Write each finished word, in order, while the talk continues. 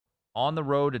on the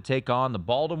road to take on the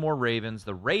Baltimore Ravens.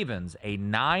 The Ravens, a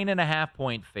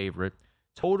 9.5-point favorite,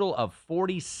 total of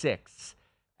 46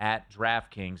 at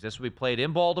DraftKings. This will be played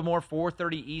in Baltimore,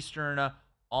 4:30 Eastern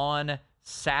on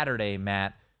Saturday,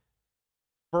 Matt.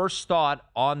 First thought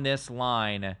on this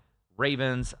line,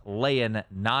 Ravens laying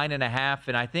 9.5,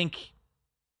 and I think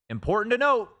important to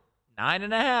note,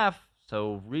 9.5,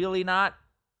 so really not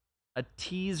a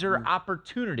teaser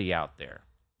opportunity out there.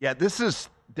 Yeah, this is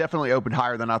definitely opened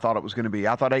higher than I thought it was going to be.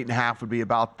 I thought 8.5 would be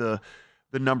about the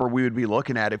number we would be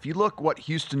looking at. If you look what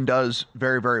Houston does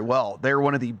very, very well, they're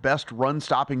one of the best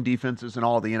run-stopping defenses in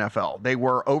all of the NFL. They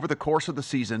were, over the course of the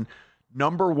season,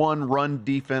 number one run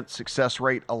defense success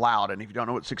rate allowed. And if you don't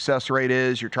know what success rate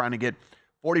is, you're trying to get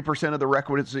 40% of the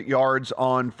requisite yards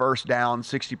on first down,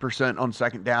 60% on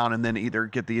second down, and then either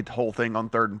get the whole thing on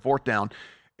third and fourth down.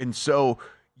 And so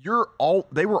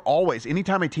they were always,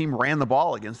 anytime a team ran the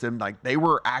ball against them, like, they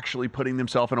were actually putting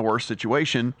themselves in a worse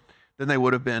situation than they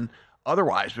would have been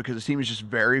otherwise, because the team is just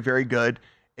very, very good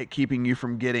at keeping you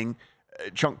from getting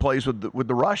chunk plays with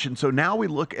the rush. And so now we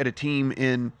look at a team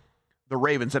in the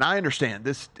Ravens, and I understand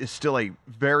this is still a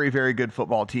very, very good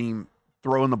football team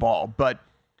throwing the ball, but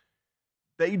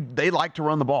they like to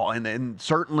run the ball, and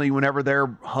certainly whenever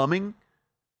they're humming,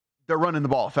 they're running the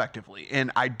ball effectively.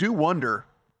 And I do wonder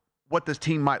what this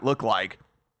team might look like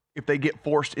if they get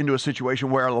forced into a situation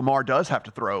where Lamar does have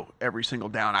to throw every single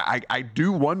down. I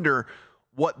do wonder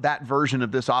what that version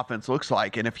of this offense looks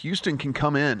like. And if Houston can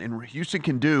come in and Houston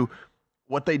can do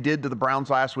what they did to the Browns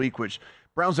last week, which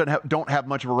Browns don't have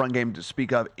much of a run game to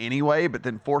speak of anyway, but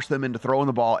then force them into throwing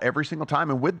the ball every single time.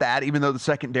 And with that, even though the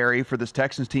secondary for this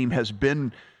Texans team has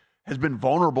been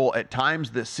vulnerable at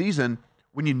times this season,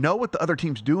 when you know what the other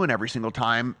team's doing every single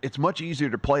time, it's much easier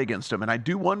to play against them. And I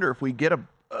do wonder if we get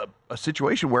a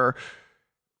situation where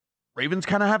Ravens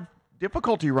kind of have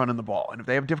difficulty running the ball. And if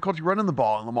they have difficulty running the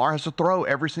ball and Lamar has to throw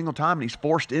every single time and he's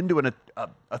forced into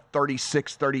a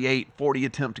 36, 38, 40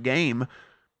 attempt game,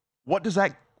 what does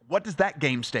that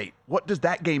game state? What does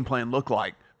that game plan look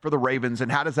like for the Ravens?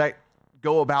 And how does that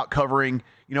go about covering,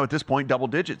 at this point, double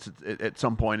digits at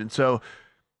some point? And so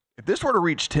if this were to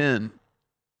reach 10,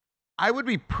 I would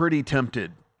be pretty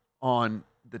tempted on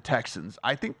the Texans.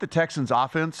 I think the Texans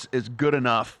offense is good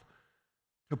enough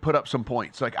to put up some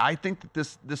points. Like, I think that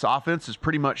this offense has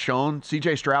pretty much shown.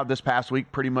 CJ Stroud this past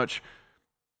week pretty much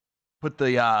put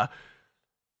it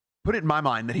in my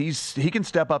mind that he can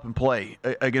step up and play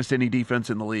against any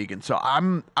defense in the league. And so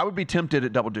I would be tempted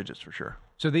at double digits for sure.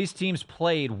 So these teams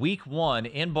played week 1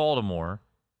 in Baltimore.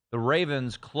 The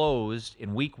Ravens closed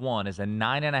in week 1 as a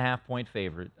 9.5-point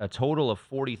favorite, a total of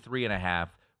 43.5.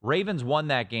 Ravens won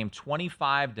that game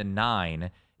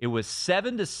 25-9. It was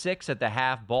 7-6 at the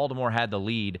half. Baltimore had the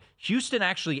lead. Houston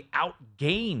actually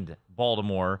outgained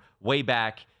Baltimore way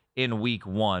back in week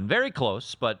 1. Very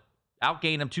close, but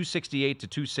outgained them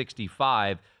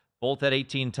 268-265. Both had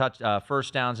 18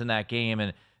 first downs in that game.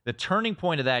 And the turning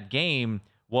point of that game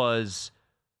was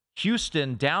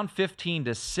Houston down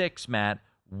 15-6, Matt,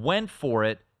 went for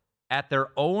it at their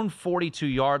own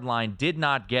 42-yard line, did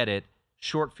not get it.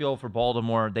 Short field for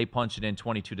Baltimore. They punched it in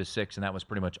 22-6, and that was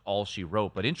pretty much all she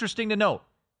wrote. But interesting to note,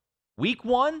 week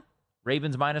 1,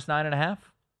 Ravens minus 9.5.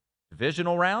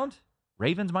 Divisional round,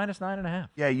 Ravens minus 9.5.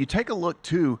 Yeah, you take a look,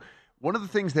 too. One of the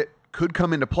things that could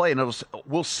come into play, and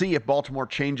we'll see if Baltimore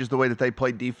changes the way that they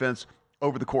play defense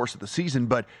over the course of the season,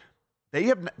 but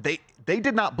they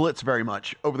did not blitz very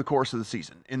much over the course of the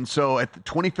season. And so at the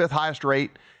 25th highest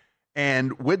rate,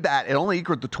 and with that, it only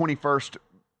equaled the 21st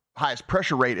highest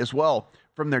pressure rate as well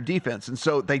from their defense. And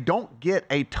so they don't get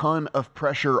a ton of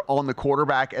pressure on the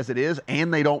quarterback as it is,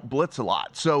 and they don't blitz a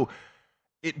lot. So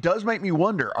it does make me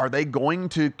wonder, are they going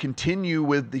to continue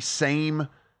with the same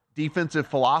defensive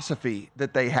philosophy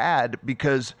that they had?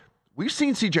 Because we've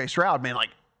seen CJ Stroud, man, like,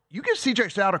 you give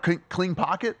CJ Stroud a clean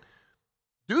pocket,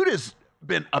 dude has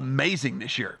been amazing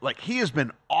this year. Like, he has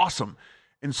been awesome.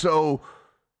 And so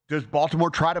does Baltimore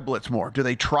try to blitz more? Do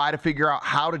they try to figure out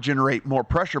how to generate more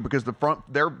pressure? Because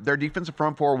their defensive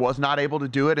front four was not able to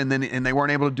do it, and they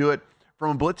weren't able to do it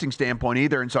from a blitzing standpoint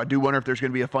either. And so I do wonder if there's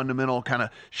going to be a fundamental kind of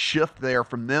shift there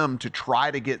from them to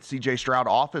try to get CJ Stroud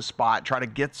off his spot, try to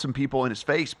get some people in his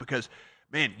face. Because,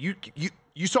 man, you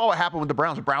saw what happened with the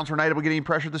Browns. The Browns were not able to get any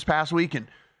pressure this past week, and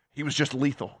he was just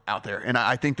lethal out there. And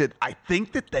I think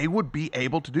that they would be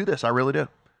able to do this. I really do.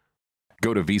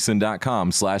 Go to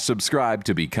VSiN.com/subscribe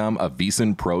to become a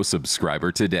VSiN Pro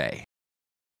subscriber today.